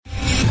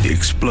The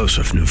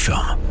explosive new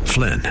film,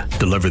 Flynn,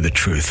 deliver the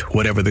truth,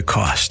 whatever the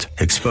cost.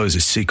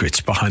 Exposes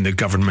secrets behind the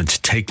government's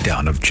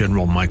takedown of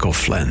General Michael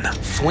Flynn.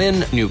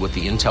 Flynn knew what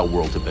the intel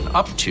world had been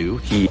up to.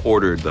 He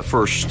ordered the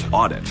first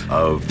audit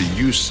of the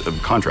use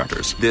of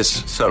contractors.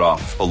 This set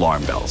off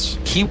alarm bells.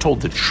 He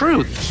told the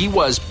truth. He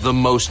was the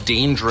most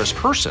dangerous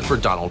person for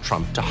Donald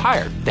Trump to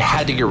hire. They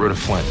had to get rid of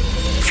Flynn.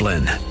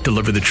 Flynn,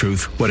 deliver the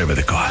truth, whatever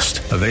the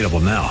cost. Available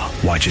now.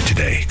 Watch it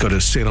today. Go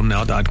to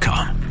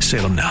salemnow.com.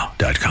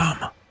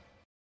 salemnow.com.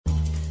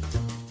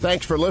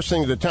 Thanks for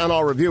listening to the Town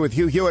Hall Review with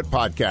Hugh Hewitt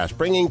podcast,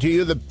 bringing to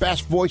you the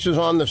best voices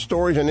on the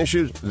stories and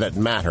issues that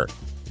matter.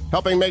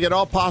 Helping make it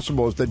all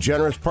possible is the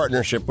generous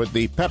partnership with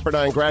the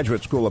Pepperdine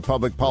Graduate School of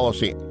Public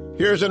Policy.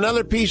 Here's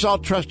another piece I'll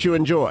trust you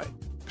enjoy.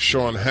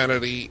 Sean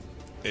Hannity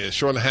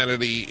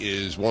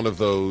is one of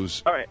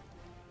those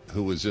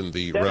who was in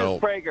the realm.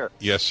 Prager.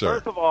 Yes, sir.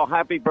 First of all,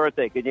 happy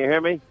birthday. Can you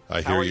hear me?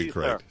 I hear you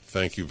great. Sir?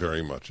 Thank you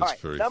very much. All It's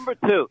right, very number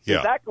two. Yeah.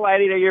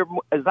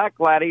 Is that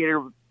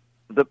Gladiator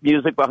the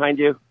music behind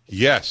you?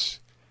 Yes.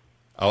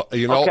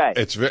 Okay.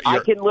 It's very. I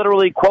can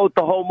literally quote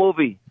the whole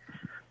movie.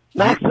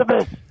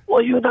 Maximus,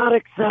 will you not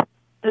accept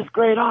this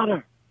great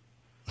honor?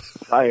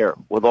 Sire,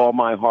 with all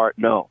my heart,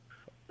 no.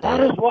 That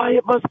is why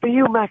it must be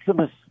you,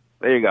 Maximus.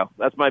 There you go.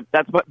 That's my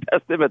best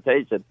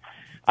imitation.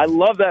 I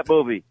love that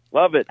movie.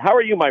 Love it. How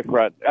are you, my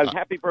friend?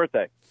 Happy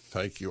birthday.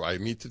 Thank you. I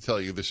need to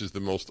tell you, this is the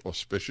most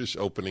auspicious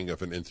opening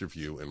of an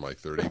interview in my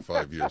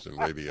 35 years in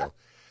radio.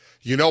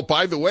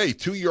 By the way,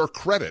 to your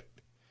credit,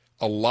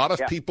 a lot of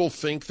people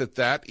think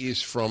that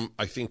is from,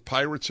 I think,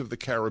 Pirates of the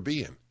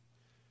Caribbean.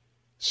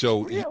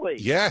 So, really?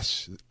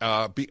 Yes.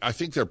 I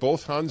think they're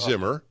both Hans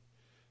Zimmer.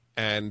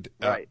 And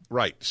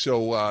right.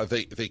 So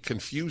they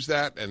confuse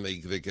that, and they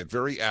get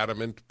very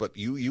adamant, but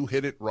you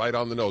hit it right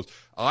on the nose.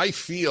 I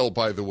feel,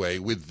 by the way,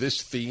 with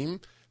this theme,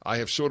 I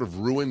have sort of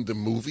ruined the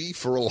movie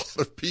for a lot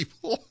of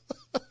people.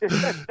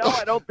 No,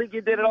 I don't think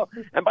you did at all.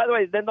 And by the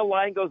way, then the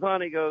line goes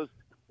on. He goes,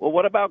 well,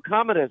 what about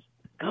Commodus?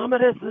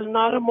 Commodus is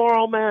not a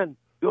moral man.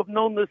 You have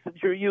known this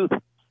since your youth.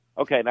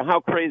 Okay, now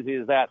how crazy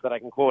is that I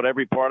can quote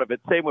every part of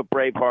it? Same with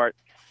Braveheart.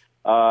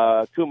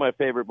 Two of my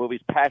favorite movies,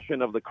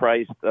 Passion of the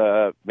Christ,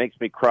 makes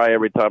me cry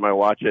every time I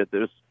watch it.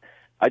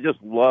 I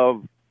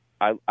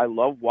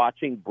love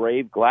watching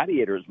brave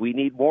gladiators. We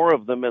need more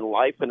of them in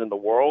life and in the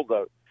world.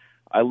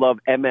 I love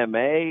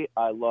MMA.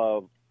 I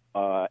love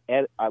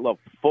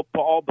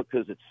football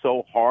because it's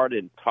so hard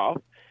and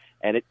tough,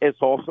 and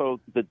it's also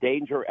the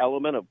danger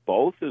element of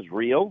both is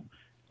real.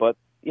 But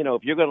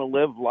if you're going to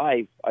live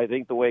life, I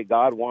think the way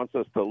God wants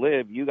us to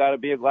live, you got to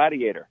be a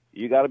gladiator.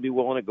 You got to be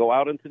willing to go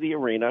out into the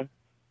arena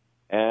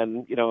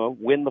and,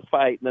 win the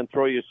fight and then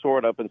throw your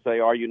sword up and say,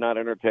 are you not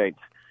entertained?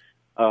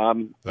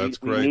 That's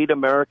great. We need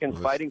Americans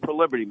fighting for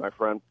liberty, my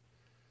friend.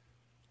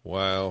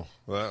 Wow.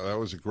 That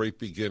was a great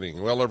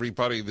beginning. Well,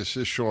 everybody, this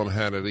is Sean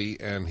Hannity,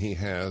 and he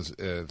has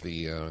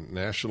the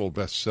national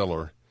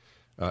bestseller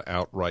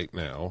out right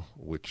now,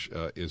 which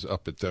is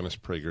up at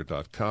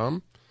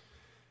DennisPrager.com.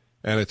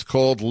 And it's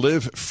called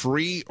Live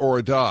Free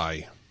or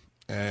Die.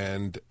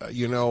 And, and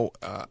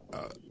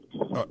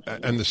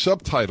the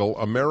subtitle,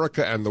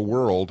 America and the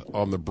World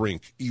on the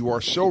Brink. You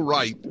are so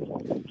right.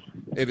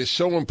 It is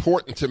so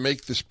important to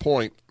make this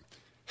point.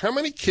 How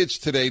many kids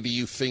today do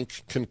you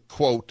think can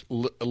quote,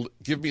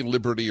 give me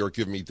liberty or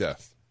give me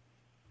death?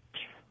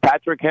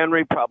 Patrick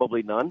Henry,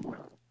 probably none.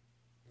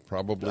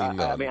 Probably none.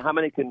 I mean, how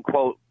many can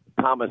quote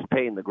Thomas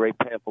Paine, the great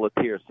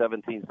pamphleteer,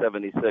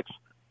 1776?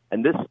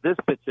 And this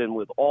fits in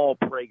with all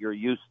Prager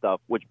use stuff,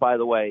 which, by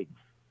the way,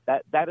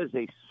 that is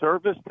a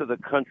service to the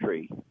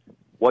country,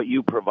 what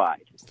you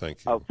provide.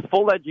 Thank you. A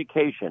full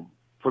education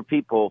for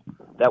people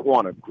that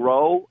want to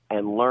grow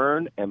and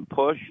learn and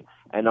push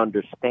and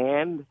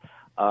understand.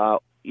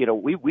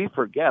 We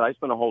forget. I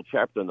spent a whole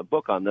chapter in the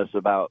book on this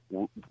about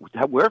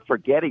we're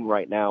forgetting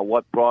right now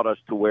what brought us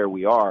to where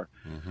we are.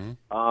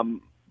 Mm-hmm.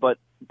 But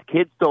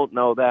kids don't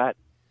know that.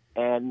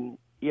 And,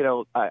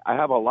 I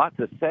have a lot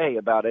to say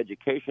about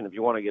education if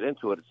you want to get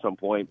into it at some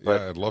point.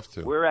 But yeah, I'd love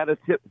to. We're at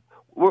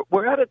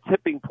a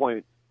tipping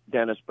point,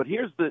 Dennis. But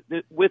here's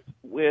with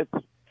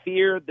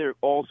fear, there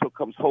also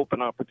comes hope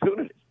and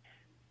opportunity.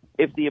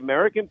 If the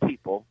American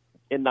people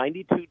in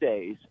 92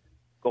 days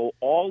go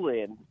all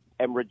in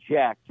and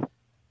reject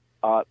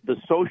the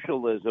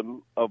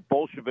socialism of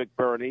Bolshevik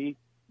Bernie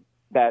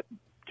that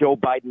Joe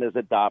Biden has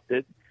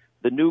adopted,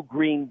 the new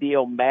Green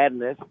Deal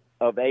madness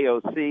of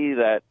AOC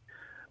that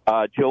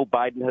Joe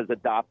Biden has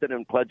adopted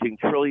and pledging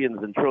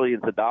trillions and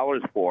trillions of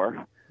dollars for.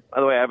 By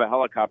the way, I have a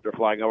helicopter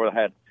flying over the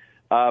head.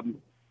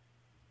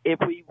 If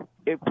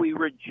we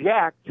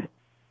reject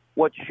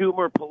what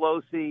Schumer,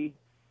 Pelosi,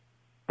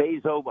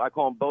 Bezos, I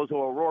call him Bozo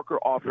O'Rourke, are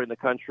offering the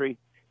country,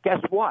 guess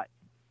what?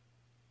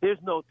 There's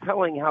no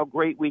telling how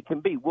great we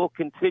can be. We'll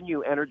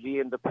continue energy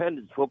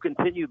independence. We'll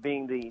continue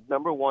being the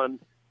number one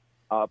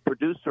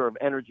producer of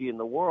energy in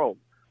the world.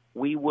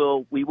 We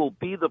will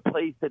be the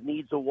place that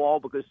needs a wall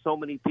because so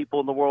many people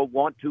in the world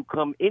want to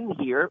come in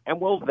here,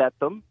 and we'll vet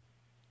them.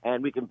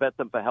 and we can vet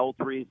them for health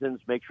reasons,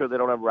 make sure they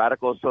don't have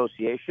radical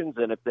associations,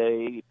 and if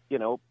they,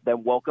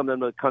 then welcome them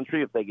to the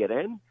country if they get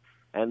in,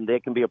 and they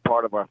can be a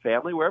part of our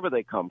family wherever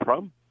they come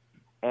from.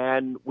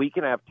 And we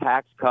can have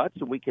tax cuts,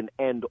 and we can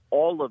end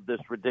all of this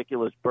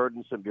ridiculous,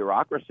 burdensome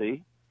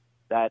bureaucracy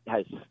that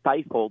has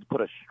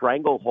put a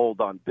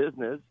stranglehold on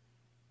business.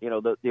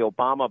 The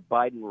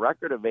Obama-Biden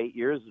record of 8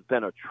 years has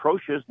been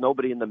atrocious.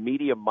 Nobody in the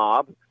media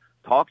mob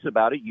talks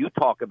about it. You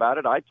talk about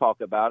it. I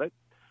talk about it.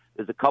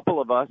 There's a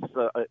couple of us,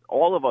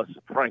 all of us,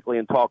 frankly,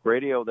 in talk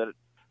radio that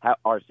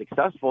are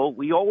successful.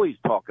 We always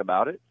talk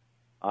about it.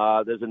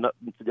 There's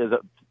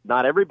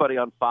not everybody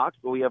on Fox,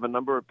 but we have a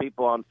number of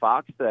people on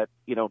Fox that,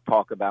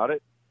 talk about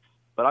it.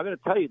 But I'm going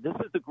to tell you, this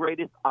is the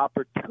greatest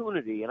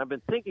opportunity. And I've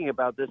been thinking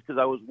about this because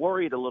I was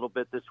worried a little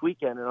bit this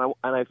weekend, and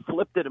I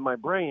flipped it in my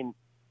brain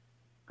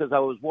because I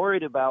was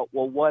worried about,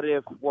 well, what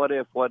if?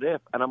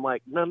 And I'm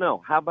like,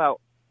 no. How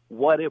about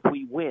what if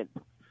we win?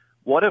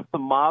 What if the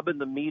mob and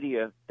the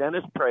media,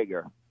 Dennis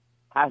Prager,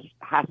 has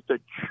to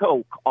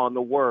choke on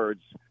the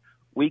words,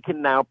 we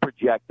can now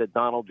project that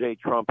Donald J.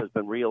 Trump has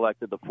been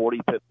reelected the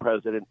 45th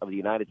president of the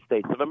United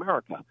States of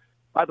America.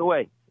 By the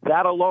way,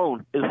 that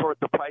alone is worth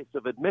the price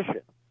of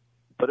admission.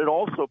 But it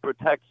also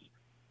protects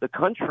the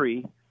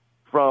country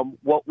from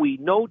what we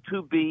know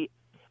to be,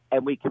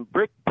 and we can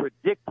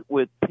predict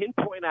with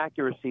pinpoint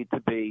accuracy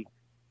to be,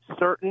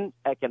 certain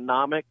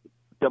economic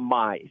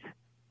demise.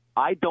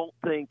 I don't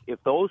think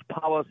if those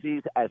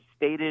policies, as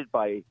stated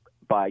by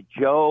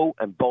Joe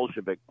and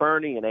Bolshevik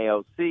Bernie and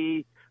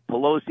AOC,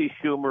 Pelosi,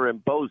 Schumer,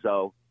 and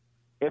Bozo,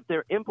 if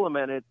they're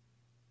implemented,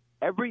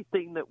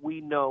 everything that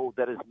we know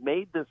that has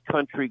made this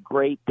country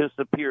great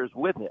disappears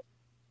with it.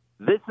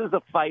 This is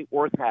a fight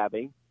worth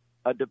having,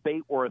 a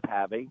debate worth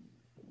having,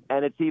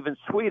 and it's even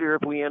sweeter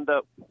if we end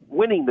up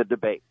winning the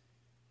debate.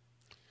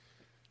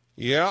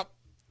 Yeah,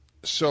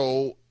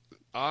 so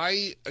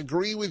I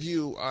agree with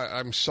you.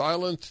 I'm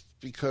silent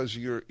because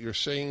you're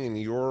saying in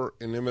your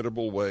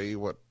inimitable way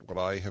what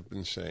I have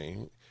been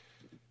saying,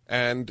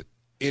 and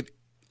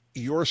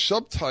your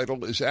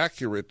subtitle is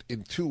accurate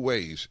in two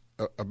ways: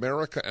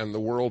 America and the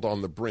world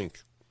on the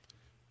brink.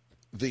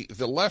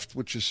 The left,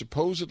 which is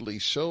supposedly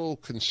so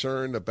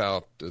concerned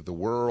about the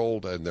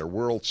world and their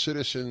world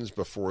citizens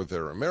before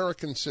they're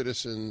American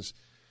citizens.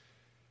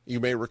 You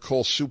may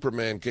recall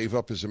Superman gave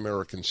up his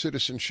American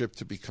citizenship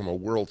to become a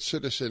world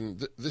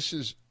citizen. This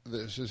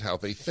is how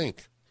they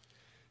think.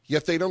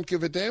 Yet they don't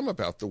give a damn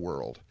about the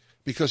world,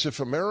 because if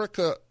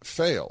America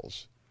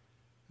fails,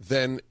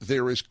 then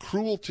there is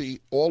cruelty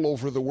all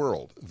over the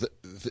world.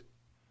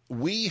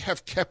 We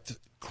have kept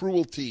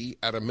cruelty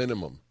at a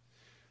minimum.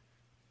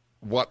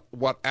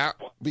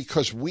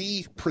 Because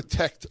we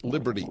protect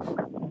liberty.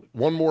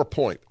 One more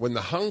point. When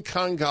the Hong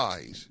Kong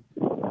guys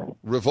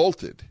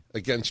revolted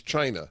against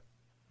China,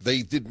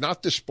 they did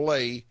not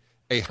display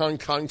a Hong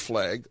Kong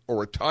flag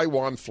or a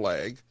Taiwan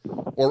flag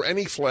or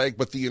any flag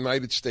but the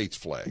United States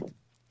flag.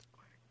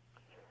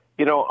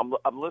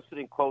 I'm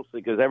listening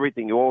closely because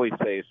everything you always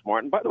say is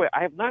smart. And by the way,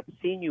 I have not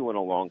seen you in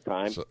a long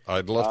time. So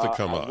I'd love to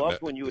come on. I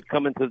loved when you would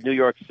come into New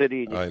York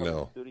City and you come know.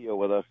 to the studio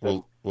with us.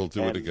 We'll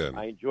do it again.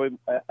 I enjoyed,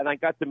 and I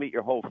got to meet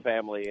your whole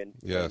family. And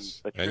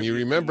yes, and you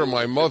remember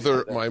my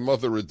mother. My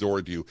mother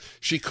adored you.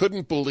 She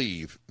couldn't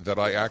believe that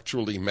I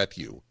actually met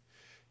you.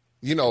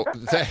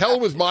 The hell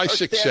with my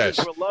success.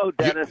 Standards were low,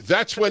 Dennis.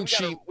 That's when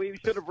we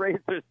should have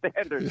raised their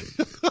standards.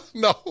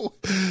 No,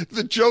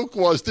 the joke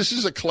was, this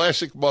is a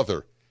classic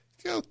mother.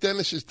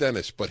 Dennis is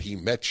Dennis, but he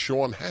met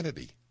Sean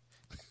Hannity.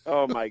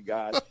 Oh, my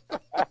God.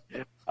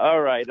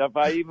 All right. If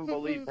I even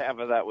believed half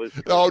of that was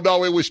true. Oh,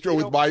 no, it was true.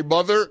 With my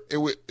mother, it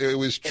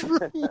was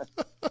true.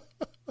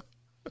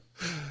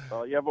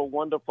 Well, you have a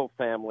wonderful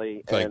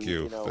family. Thank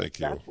you. Thank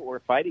you. That's what we're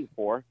fighting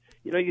for.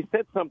 You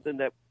said something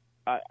that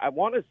I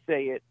want to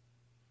say it.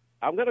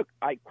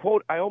 I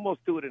quote, I almost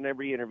do it in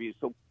every interview,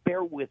 so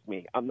bear with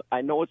me. I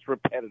know it's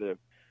repetitive,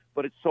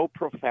 but it's so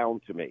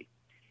profound to me.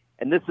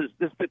 And this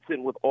fits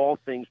in with all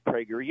things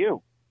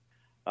PragerU.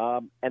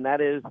 And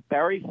that is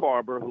Barry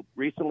Farber, who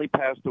recently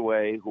passed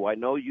away, who I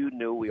know you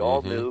knew, we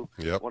all knew,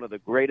 one of the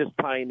greatest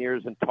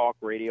pioneers in talk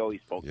radio. He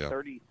spoke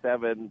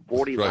 37,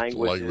 40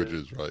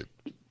 languages. Right.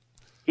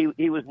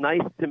 He was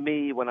nice to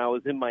me when I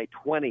was in my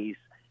 20s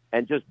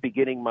and just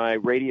beginning my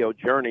radio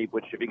journey,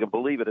 which, if you can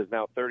believe it, is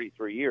now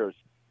 33 years.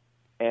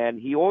 And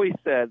he always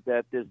said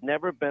that there's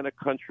never been a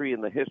country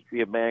in the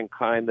history of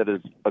mankind that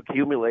has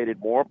accumulated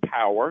more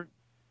power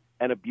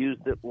and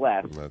abused it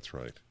less. That's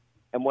right.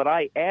 And what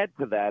I add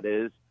to that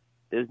is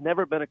there's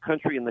never been a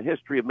country in the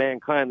history of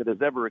mankind that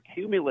has ever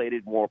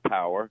accumulated more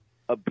power,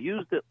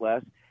 abused it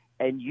less,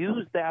 and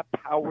used that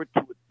power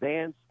to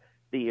advance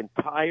the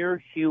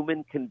entire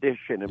human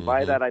condition. And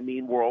by that I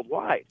mean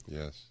worldwide.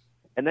 Yes.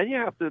 And then you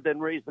have to then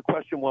raise the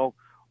question, well,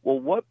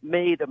 what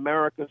made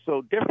America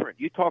so different?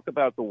 You talk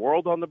about the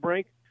world on the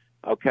brink.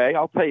 Okay,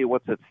 I'll tell you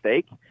what's at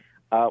stake.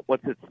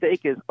 What's at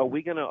stake is, are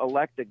we going to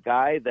elect a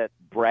guy that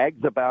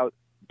brags about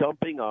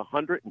dumping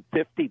 $150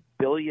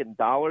 billion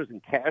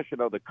in cash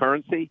and other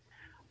currency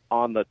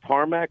on the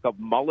tarmac of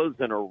mullahs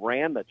in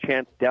Iran that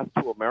chants death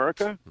to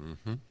America?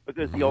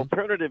 Because the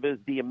alternative is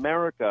the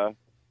America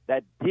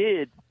that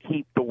did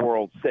keep the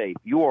world safe.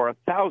 You are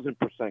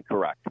 1,000%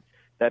 correct.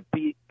 That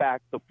beat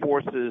back the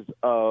forces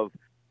of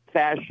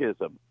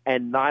fascism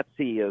and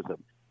Nazism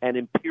and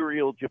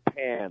Imperial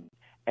Japan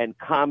and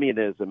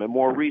communism, and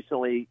more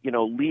recently,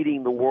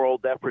 leading the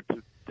world effort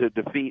to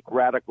defeat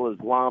radical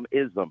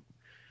Islamism.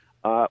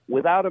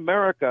 Without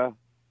America,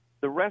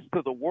 the rest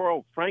of the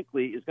world,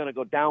 frankly, is going to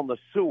go down the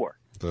sewer.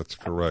 That's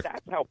correct.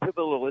 That's how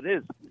pivotal it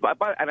is.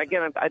 And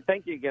again, I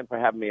thank you again for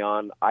having me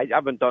on. I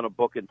haven't done a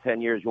book in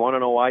 10 years. You want to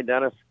know why,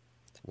 Dennis?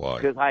 Why?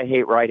 Because I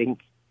hate writing.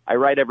 I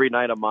write every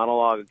night a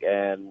monologue,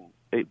 and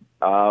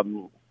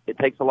it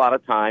takes a lot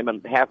of time,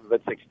 and half of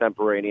it's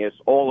extemporaneous.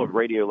 All of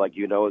radio, like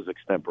you know, is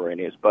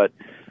extemporaneous. But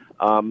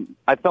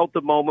I felt the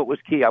moment was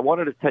key. I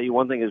wanted to tell you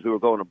one thing as we were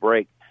going to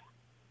break.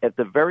 At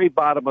the very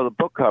bottom of the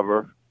book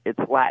cover, it's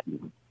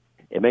Latin.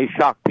 It may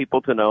shock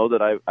people to know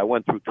that I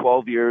went through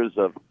 12 years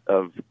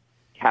of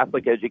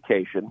Catholic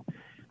education.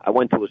 I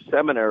went to a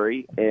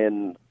seminary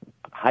in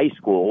high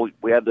school.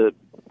 We had to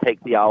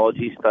take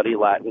theology, study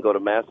Latin, go to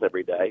Mass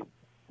every day.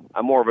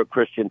 I'm more of a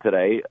Christian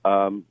today.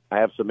 I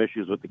have some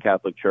issues with the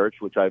Catholic Church,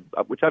 which I've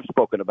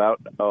spoken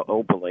about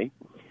openly.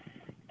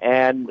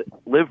 And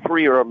live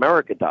free or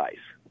America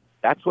dies.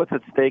 That's what's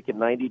at stake in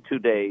 92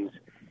 days.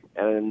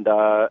 And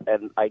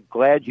I'm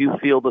glad you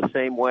feel the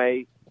same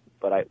way.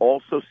 But I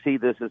also see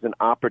this as an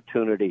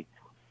opportunity.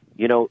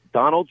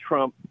 Donald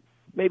Trump,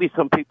 maybe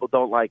some people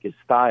don't like his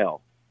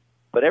style,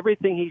 but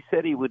everything he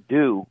said he would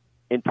do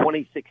in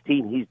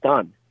 2016, he's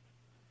done.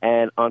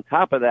 And on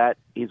top of that,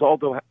 he's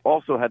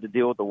also had to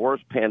deal with the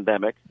worst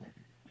pandemic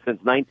since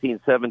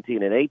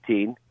 1917 and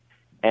 18,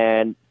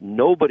 and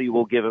nobody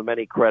will give him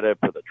any credit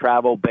for the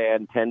travel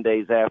ban 10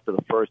 days after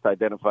the first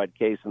identified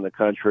case in the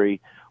country,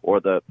 or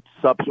the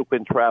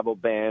subsequent travel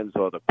bans,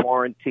 or the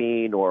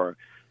quarantine, or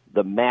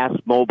the mass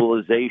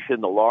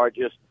mobilization, the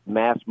largest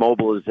mass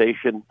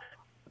mobilization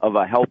of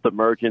a health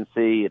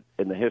emergency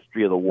in the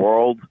history of the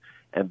world,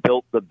 and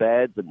built the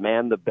beds and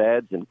manned the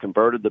beds and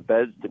converted the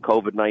beds to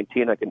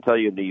COVID-19, I can tell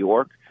you, in New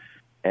York.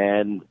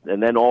 And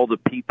then all the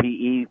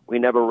PPE, we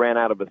never ran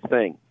out of a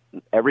thing.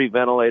 Every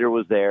ventilator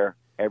was there,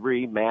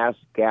 every mask,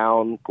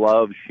 gown,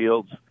 gloves,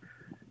 shields.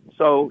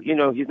 So,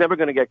 he's never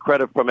going to get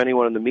credit from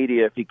anyone in the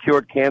media. If he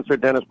cured cancer,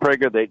 Dennis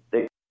Prager,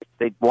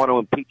 they want to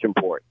impeach him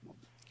for it.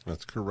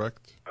 That's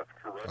correct.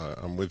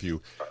 I'm with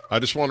you. I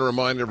just want to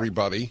remind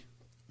everybody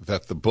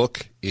that the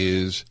book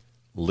is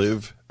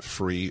Live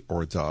Free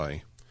or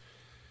Die.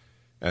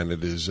 And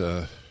it is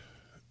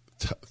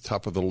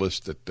top of the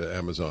list at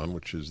Amazon,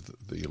 which is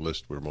the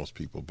list where most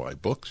people buy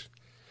books.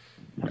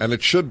 And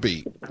it should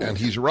be. And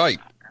he's right.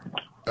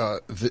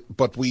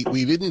 But we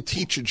didn't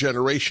teach a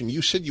generation.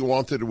 You said you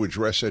wanted to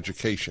address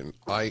education.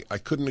 I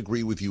couldn't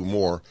agree with you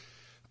more.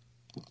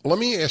 Let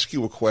me ask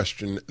you a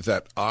question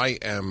that I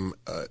am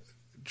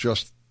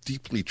just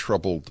deeply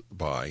troubled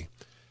by.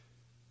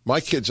 My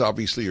kids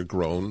obviously are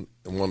grown,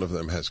 and one of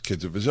them has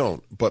kids of his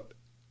own. But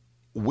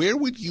where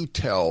would you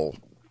tell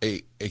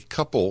a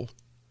couple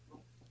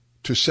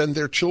to send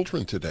their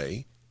children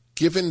today,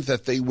 given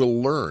that they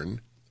will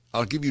learn?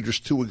 I'll give you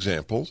just two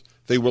examples.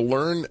 They will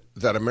learn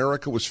that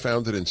America was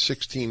founded in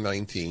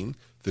 1619,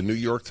 the New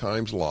York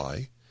Times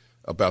lie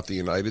about the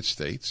United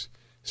States.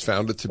 It's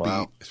founded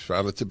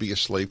to be a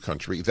slave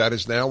country. That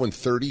is now in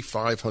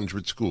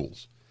 3,500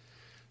 schools.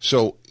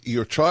 So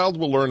your child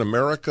will learn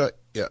America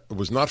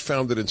was not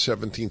founded in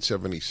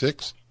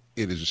 1776.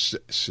 It is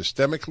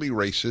systemically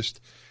racist,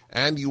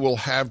 and you will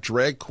have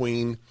drag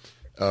queen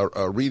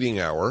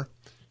reading hour.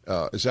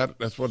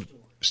 That's what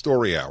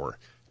story hour,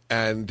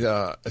 and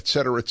et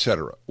cetera, et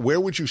cetera. Where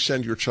would you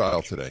send your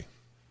child today?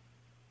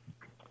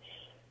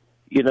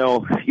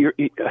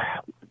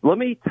 Let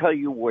me tell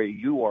you where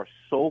you are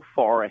so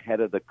far ahead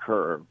of the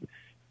curve,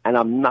 and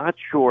I'm not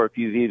sure if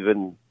you've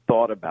even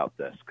thought about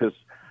this, because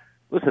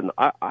listen,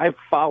 I've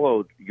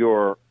followed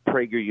your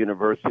Prager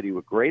University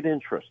with great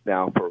interest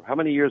now. For how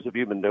many years have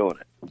you been doing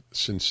it?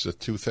 Since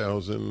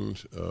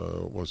 2000,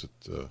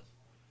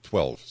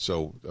 12,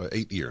 so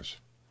 8 years.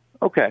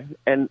 Okay,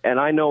 and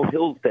I know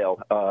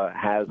Hillsdale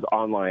has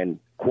online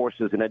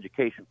courses in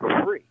education for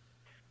free.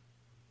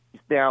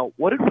 Now,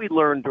 what did we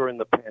learn during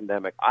the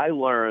pandemic? I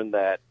learned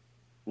that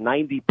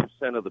 90%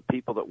 of the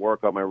people that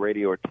work on my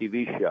radio or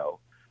TV show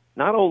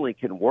not only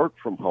can work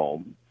from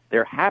home,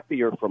 they're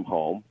happier from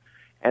home,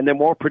 and they're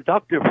more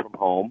productive from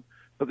home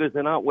because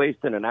they're not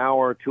wasting an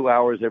hour or 2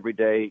 hours every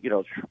day,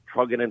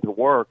 trugging into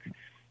work,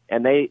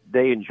 and they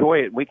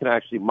enjoy it. We can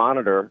actually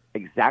monitor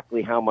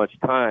exactly how much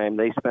time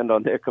they spend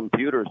on their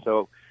computer.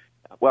 So,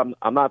 well,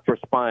 I'm not for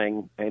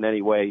spying in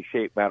any way,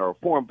 shape, matter, or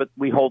form, but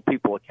we hold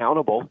people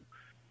accountable.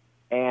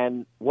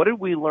 And what did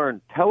we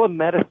learn?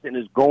 Telemedicine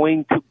is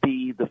going to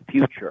be the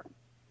future,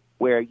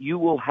 where you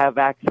will have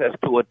access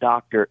to a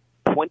doctor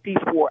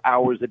 24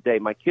 hours a day.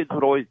 My kids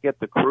would always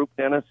get the croup,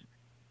 Dennis,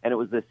 and it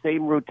was the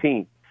same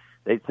routine.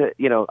 They'd say,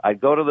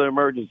 I'd go to the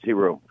emergency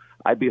room.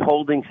 I'd be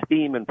holding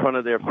steam in front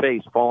of their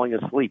face, falling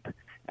asleep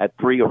at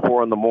 3 or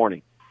 4 in the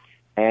morning.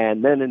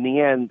 And then in the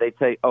end, they'd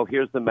say, oh,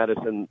 here's the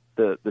medicine.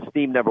 The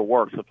steam never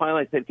works. So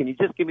finally I said, can you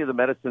just give me the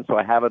medicine so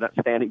I have it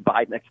standing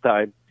by next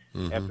time?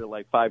 Mm-hmm. After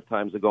like 5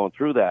 times of going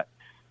through that.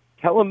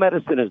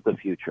 Telemedicine is the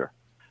future.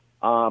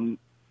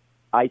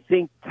 I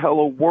think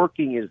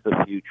teleworking is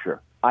the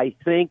future. I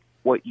think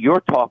what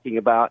you're talking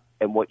about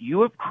and what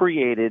you have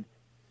created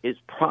is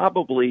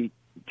probably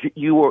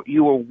you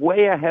are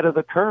way ahead of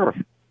the curve,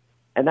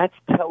 and that's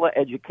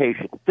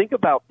teleeducation. Think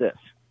about this.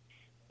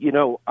 You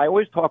know, I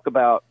always talk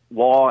about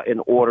law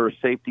and order,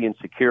 safety and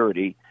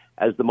security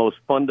as the most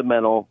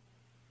fundamental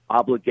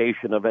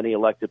obligation of any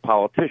elected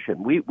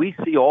politician. We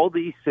see all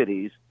these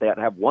cities that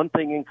have one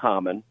thing in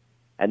common,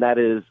 and that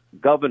is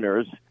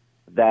governors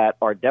that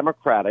are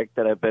Democratic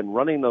that have been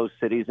running those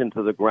cities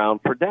into the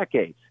ground for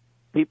decades.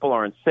 People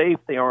aren't safe.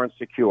 They aren't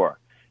secure.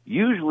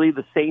 Usually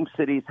the same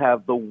cities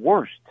have the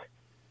worst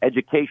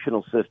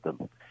educational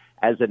system.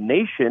 As a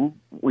nation,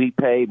 we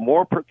pay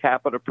more per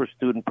capita per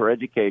student per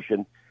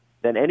education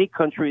than any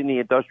country in the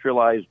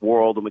industrialized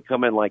world, and we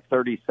come in like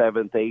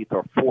 37th, 8th,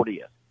 or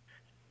 40th.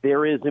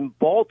 There is in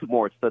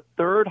Baltimore, it's the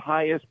third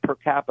highest per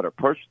capita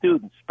per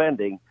student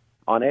spending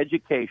on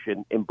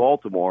education in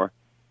Baltimore.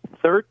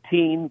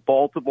 13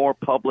 Baltimore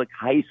public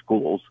high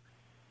schools.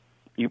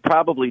 You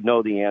probably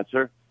know the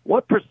answer.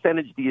 What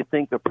percentage do you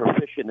think are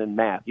proficient in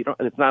math?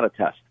 It's not a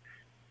test.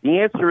 The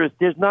answer is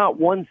there's not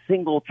one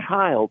single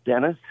child,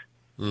 Dennis.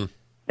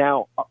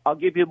 Now, I'll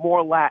give you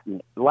more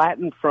Latin.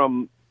 Latin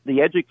from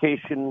the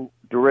education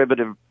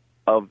derivative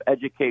of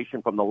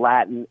education from the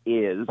Latin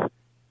is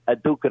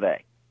educare,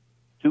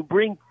 to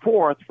bring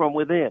forth from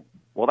within.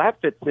 Well,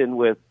 that fits in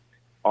with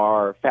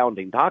our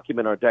founding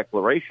document, our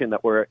declaration,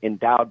 that we're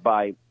endowed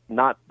by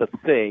not the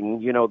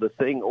thing, the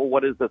thing,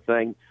 what is the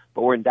thing?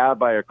 But we're endowed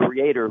by a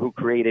creator who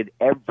created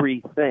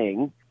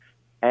everything,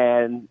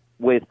 and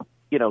with,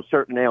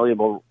 certain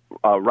alienable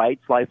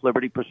rights, life,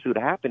 liberty, pursuit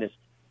of happiness.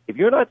 If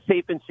you're not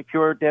safe and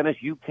secure, Dennis,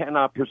 you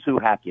cannot pursue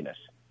happiness.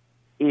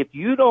 If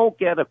you don't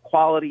get a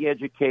quality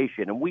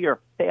education, and we are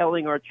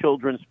failing our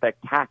children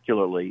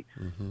spectacularly,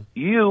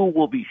 you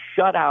will be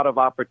shut out of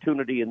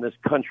opportunity in this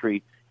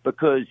country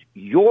because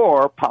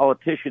your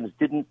politicians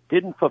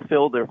didn't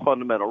fulfill their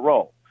fundamental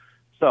role.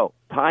 So,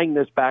 tying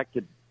this back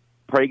to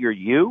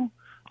Prager,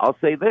 I'll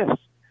say this.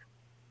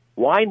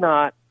 Why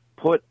not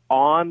put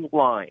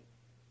online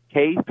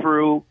K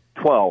through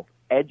 12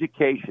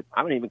 education?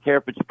 I don't even care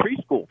if it's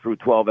preschool through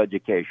 12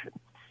 education.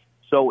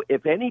 So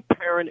if any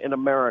parent in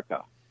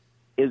America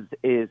is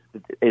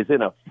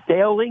in a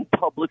failing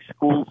public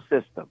school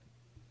system,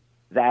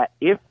 that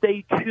if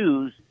they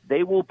choose,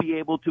 they will be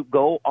able to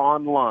go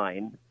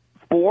online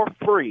for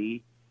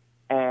free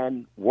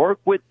and work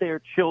with their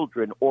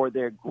children or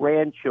their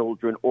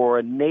grandchildren or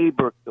a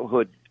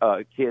neighborhood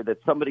kid that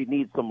somebody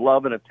needs some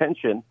love and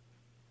attention,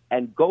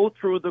 and go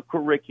through the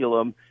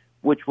curriculum,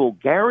 which will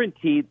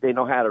guarantee they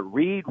know how to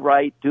read,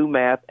 write, do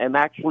math, and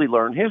actually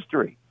learn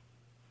history.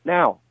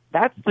 Now,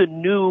 that's the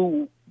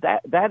new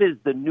that is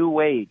the new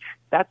age.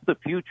 That's the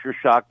future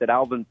shock that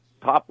Alvin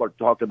Toffler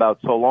talked about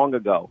so long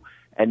ago,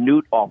 and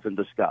Newt often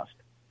discussed.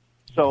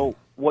 So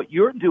what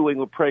you're doing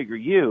with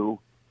PragerU,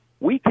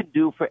 we can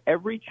do for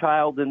every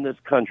child in this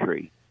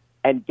country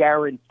and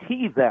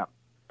guarantee them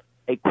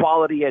a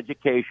quality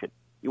education.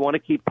 You want to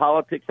keep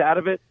politics out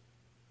of it?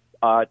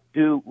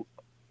 Do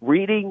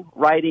reading,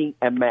 writing,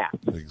 and math.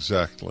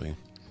 Exactly.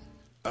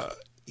 I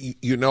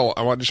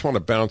just want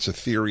to bounce a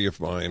theory of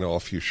mine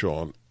off you,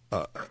 Sean.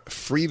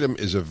 Freedom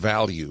is a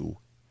value,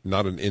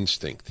 not an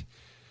instinct.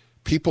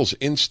 People's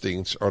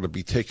instincts are to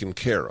be taken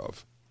care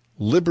of.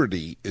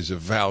 Liberty is a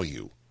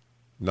value,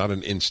 not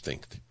an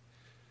instinct.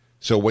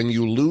 So when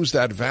you lose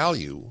that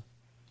value,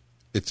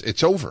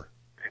 it's over.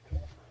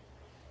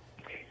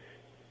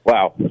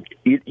 Wow.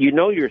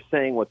 You're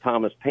saying what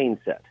Thomas Paine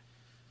said.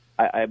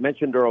 I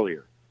mentioned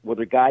earlier, where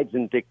the guides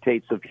and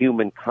dictates of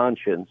human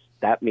conscience,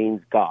 that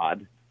means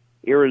God,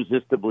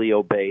 irresistibly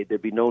obeyed,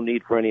 there'd be no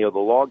need for any other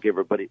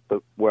lawgiver. But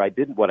what I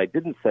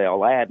didn't say,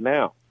 I'll add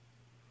now.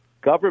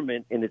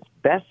 Government in its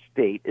best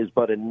state is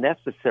but a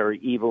necessary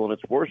evil in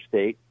its worst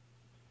state,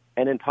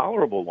 an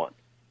intolerable one.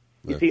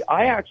 You see,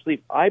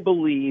 I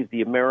believe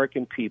the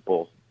American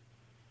people,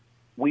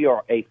 we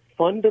are a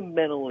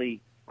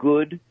fundamentally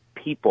good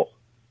people.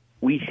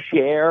 We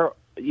share,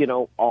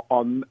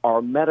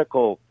 our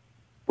medical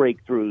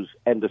breakthroughs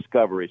and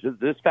discoveries. If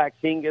this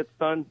vaccine gets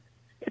done,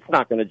 it's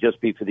not going to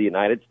just be for the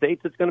United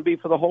States. It's going to be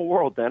for the whole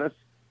world, Dennis,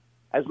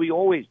 as we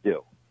always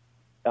do.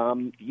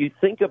 You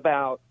think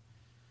about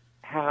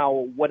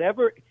how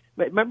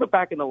remember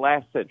back in the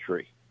last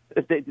century,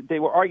 they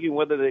were arguing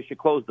whether they should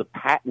close the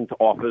patent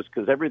office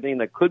because everything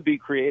that could be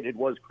created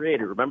was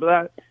created. Remember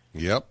that?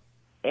 Yep.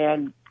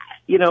 And,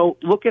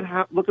 look at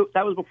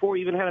that was before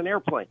we even had an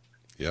airplane.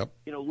 Yep.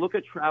 Look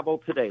at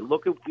travel today.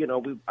 Look at,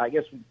 I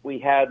guess we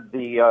had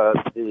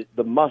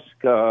the Musk,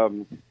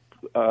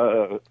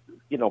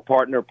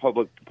 partner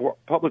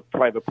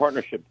public-private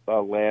partnership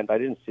land. I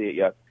didn't see it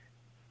yet.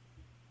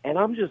 And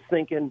I'm just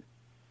thinking,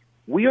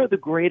 we are the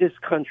greatest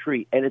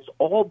country, and it's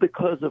all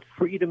because of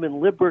freedom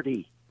and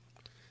liberty.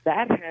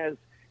 That has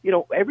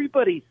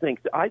everybody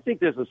thinks, I think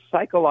there's a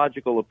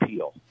psychological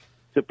appeal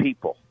to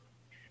people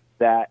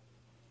that,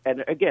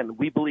 and again,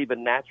 we believe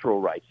in natural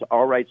rights.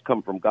 Our rights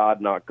come from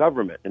God, not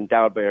government,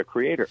 endowed by our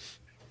Creator,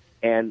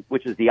 and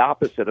which is the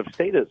opposite of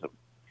statism.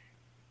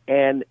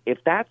 And if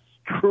that's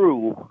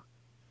true,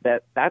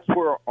 that's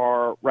where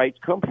our rights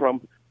come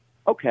from,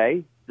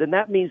 okay, then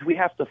that means we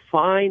have to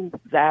find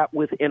that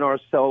within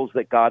ourselves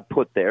that God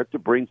put there to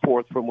bring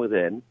forth from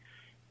within.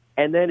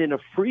 And then in a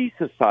free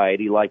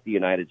society like the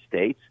United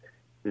States,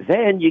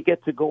 then you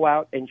get to go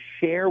out and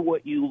share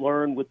what you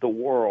learn with the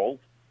world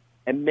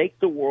and make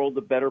the world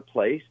a better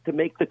place, to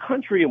make the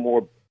country a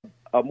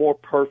more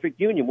perfect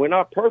union. We're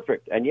not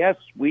perfect. And yes,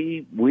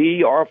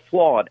 we are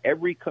flawed.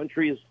 Every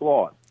country is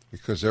flawed.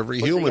 Because every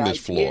human is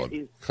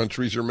flawed.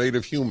 Countries are made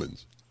of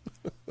humans.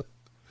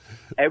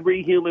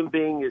 Every human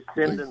being is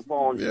sinned and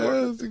fallen short.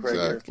 Yes,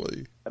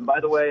 exactly. And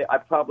by the way, I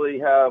probably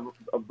have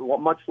a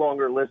much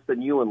longer list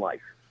than you in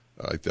life.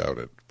 I doubt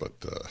it, but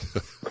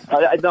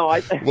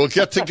we'll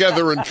get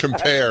together and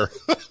compare.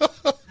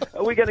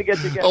 We're going to get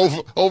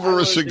together over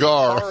a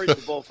cigar.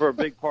 Incorrigible for a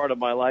big part of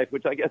my life,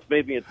 which I guess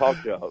made me a talk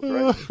show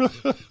host,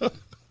 right?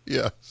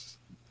 Yes.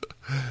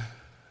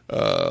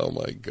 Oh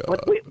my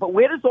God! But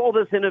where does all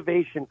this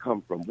innovation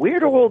come from? Where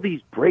do all these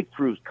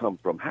breakthroughs come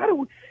from? How do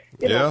we?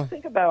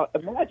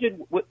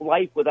 Imagine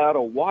life without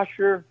a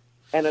washer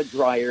and a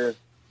dryer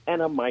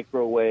and a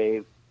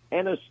microwave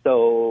and a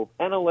stove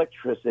and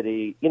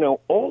electricity.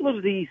 All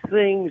of these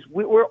things,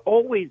 we're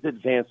always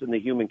advancing the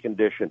human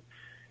condition.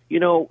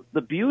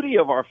 The beauty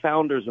of our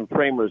founders and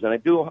framers,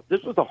 and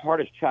this was the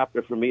hardest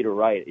chapter for me to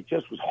write. It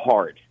just was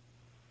hard,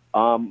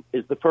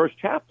 is the first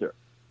chapter.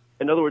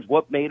 In other words,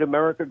 what made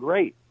America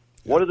great?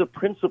 What are the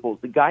principles,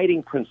 the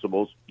guiding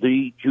principles,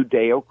 the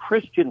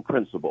Judeo-Christian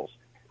principles?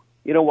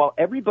 While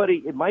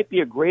it might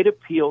be a great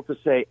appeal to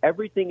say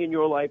everything in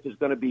your life is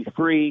going to be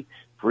free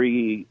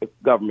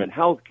government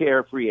health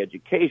care, free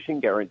education,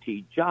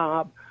 guaranteed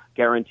job,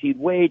 guaranteed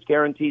wage,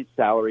 guaranteed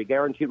salary,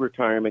 guaranteed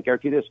retirement,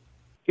 guaranteed this.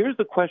 Here's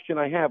the question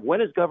I have. When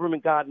has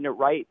government gotten it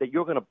right that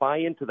you're going to buy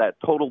into that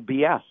total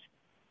BS?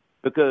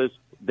 Because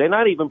they're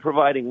not even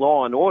providing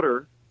law and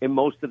order in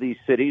most of these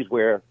cities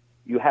where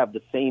you have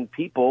the same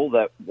people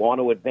that want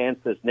to advance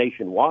this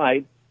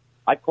nationwide.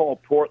 I call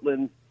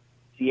Portland,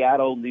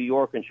 Seattle, New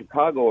York, and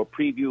Chicago a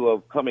preview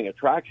of coming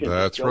attractions.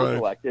 That's right.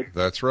 Elected.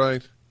 That's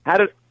right. How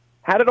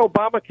did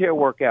Obamacare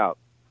work out?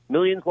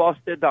 Millions lost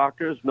their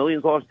doctors,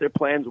 millions lost their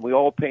plans, and we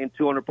all paying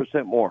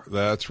 200% more.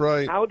 That's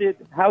right.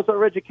 How's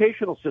our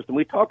educational system?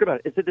 We talk about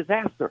it. It's a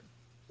disaster.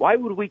 Why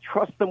would we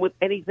trust them with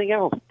anything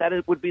else? That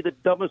would be the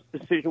dumbest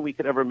decision we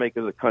could ever make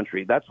as a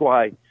country. That's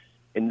why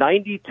in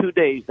 92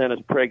 days, Dennis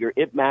Prager,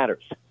 it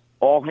matters.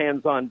 All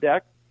hands on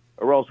deck,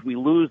 or else we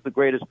lose the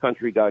greatest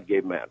country God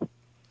gave man.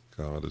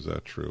 God, is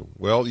that true?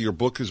 Well, your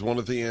book is one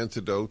of the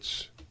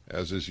antidotes,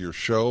 as is your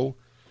show.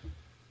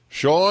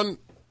 Sean,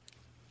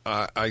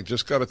 I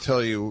just got to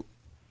tell you,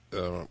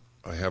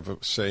 I have a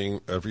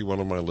saying every one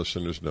of my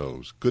listeners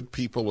knows. Good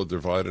people are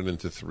divided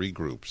into three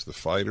groups: the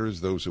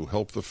fighters, those who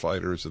help the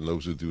fighters, and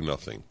those who do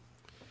nothing.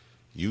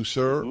 You,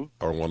 sir,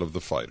 are one of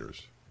the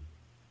fighters.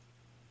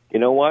 You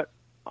know what?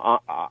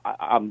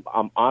 I'm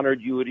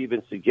honored you would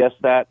even suggest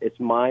that. It's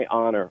my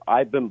honor.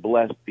 I've been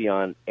blessed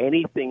beyond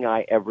anything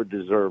I ever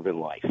deserve in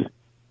life.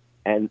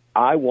 And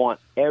I want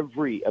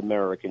every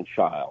American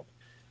child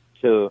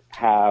to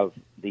have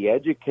the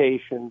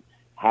education,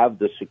 have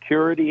the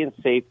security and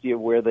safety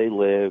of where they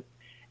live,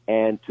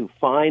 and to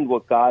find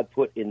what God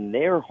put in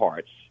their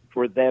hearts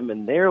for them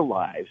in their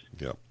lives.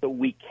 Yep. So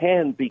we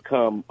can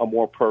become a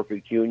more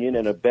perfect union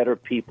and a better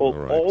people,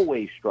 right.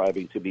 Always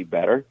striving to be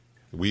better.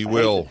 We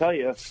will. I tell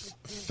you,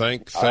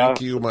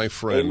 thank you, my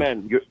friend.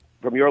 Amen.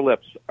 From your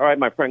lips. All right,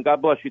 my friend.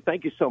 God bless you.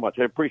 Thank you so much.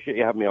 I appreciate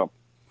you having me on.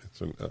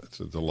 It's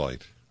a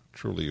delight.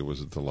 Truly, it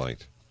was a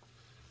delight.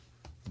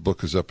 The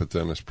book is up at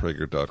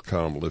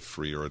DennisPrager.com. Live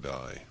free or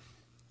die.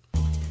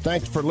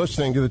 Thanks for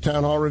listening to the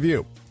Town Hall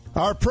Review.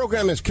 Our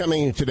program is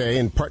coming today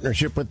in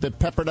partnership with the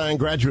Pepperdine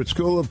Graduate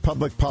School of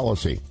Public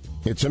Policy.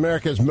 It's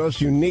America's most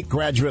unique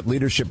graduate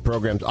leadership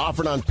programs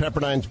offered on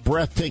Pepperdine's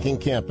breathtaking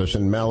campus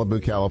in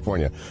Malibu,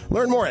 California.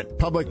 Learn more at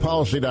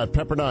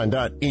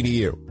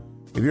publicpolicy.pepperdine.edu.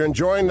 If you're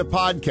enjoying the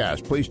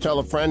podcast, please tell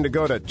a friend to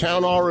go to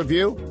Town Hall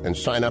Review and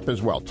sign up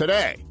as well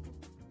today.